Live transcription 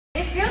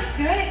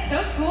good.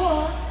 So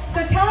cool.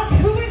 So tell us,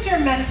 who was your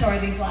mentor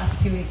these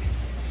last 2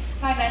 weeks?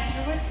 My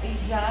mentor was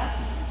Asia.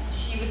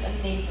 She was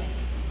amazing.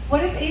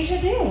 What does Asia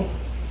do?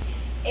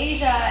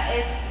 Asia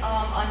is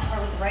on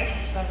tour with the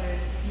Righteous Brothers.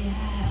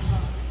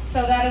 Yes.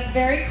 So that is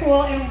very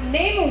cool. And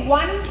name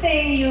one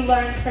thing you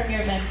learned from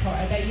your mentor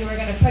that you were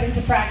going to put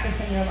into practice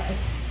in your life.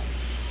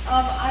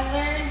 I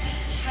learned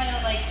kind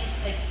of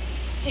just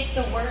take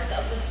the words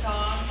of the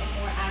song and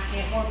more acting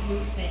it, more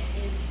movement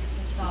in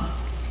the song.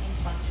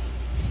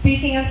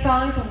 Speaking of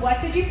songs,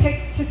 what did you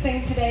pick to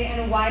sing today,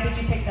 and why did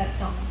you pick that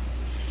song?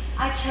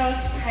 I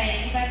chose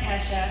Praying by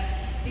Kesha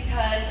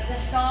because the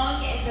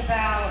song is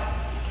about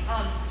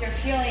you're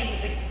feeling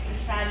the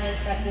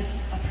sadness that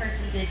a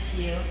person did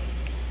to you,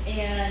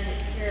 and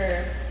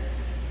you're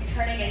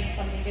turning into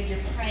something good.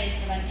 You're praying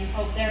for them. You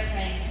hope they're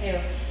praying too.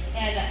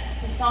 And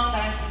the song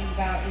that I'm singing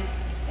about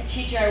is a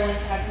teacher I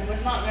once had who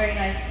was not very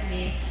nice to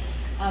me.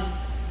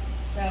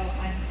 So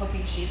I'm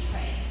hoping she's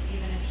praying,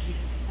 even if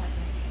she's not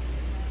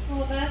doing it.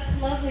 Well, that's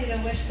lovely to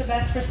wish the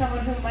best for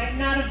someone who might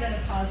not have been a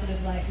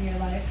positive light in your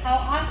life. How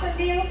awesome of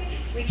you.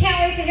 We can't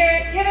wait to hear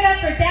it. Give it up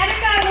for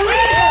Danica and Ruiz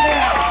over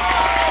there.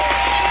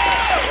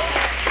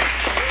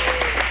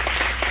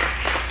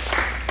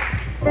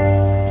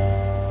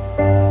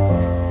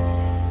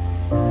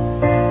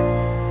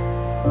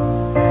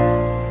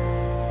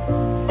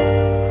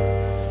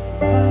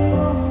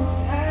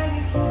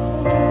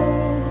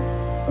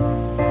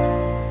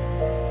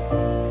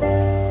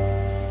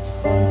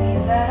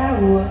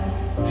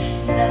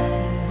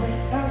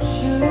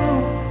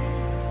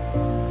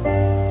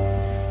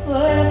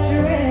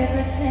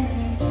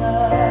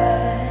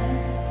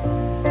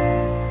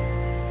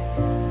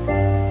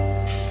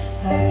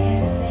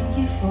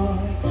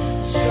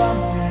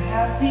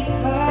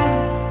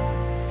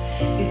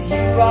 Cause you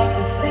brought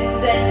the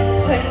flames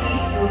and put me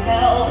through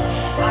hell.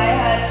 I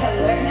had to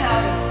learn how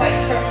to fight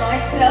for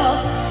myself,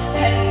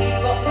 and we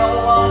both know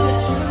all the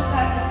truth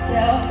I can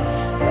tell.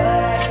 But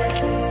I guess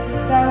this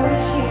is I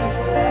wish you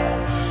well.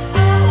 I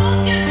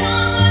hope you're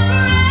somewhere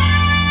bright.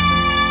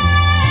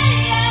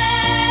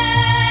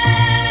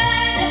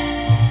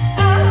 I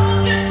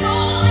hope your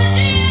soul is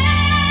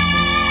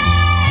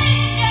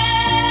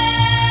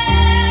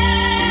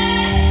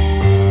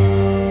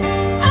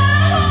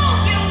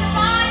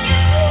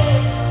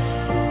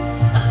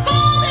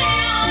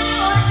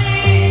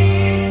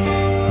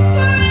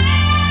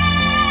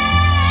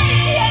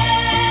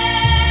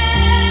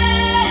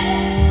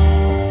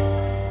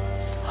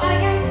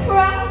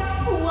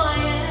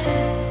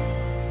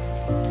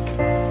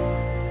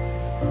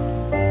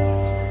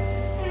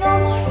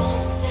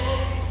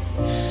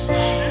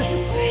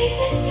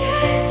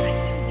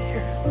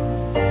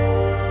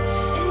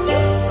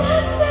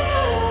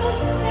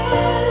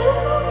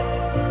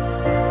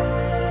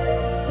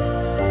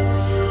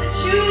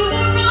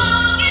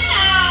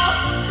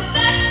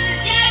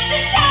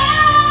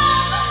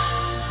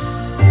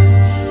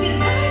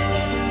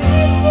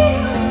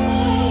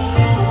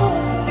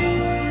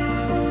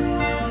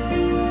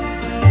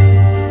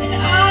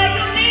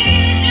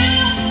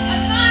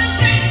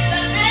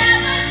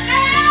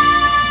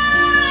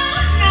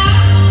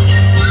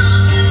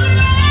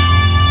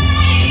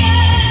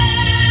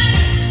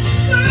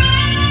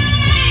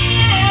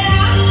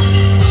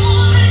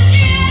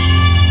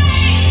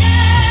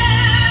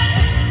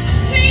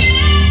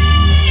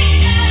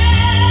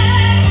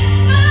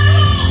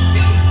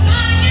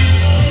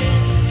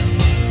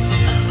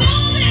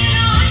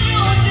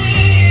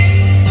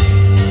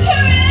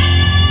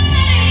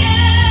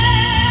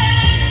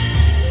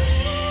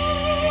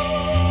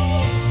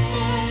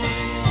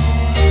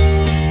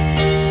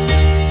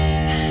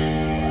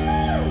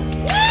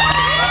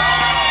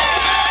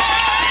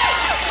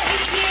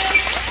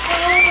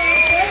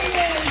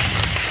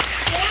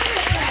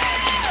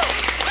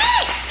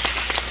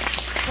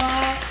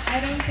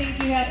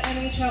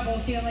trouble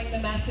feeling the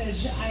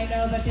message. I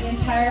know that the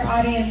entire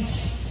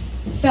audience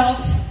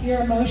felt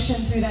your emotion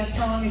through that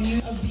song, and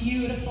you a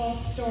beautiful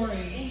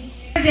story.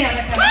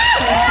 Danica. All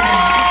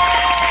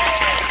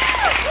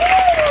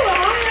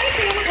right,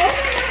 Danica.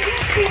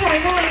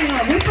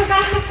 We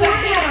forgot the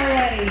format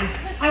already.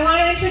 I want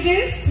to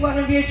introduce one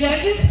of your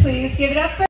judges. Please give it up for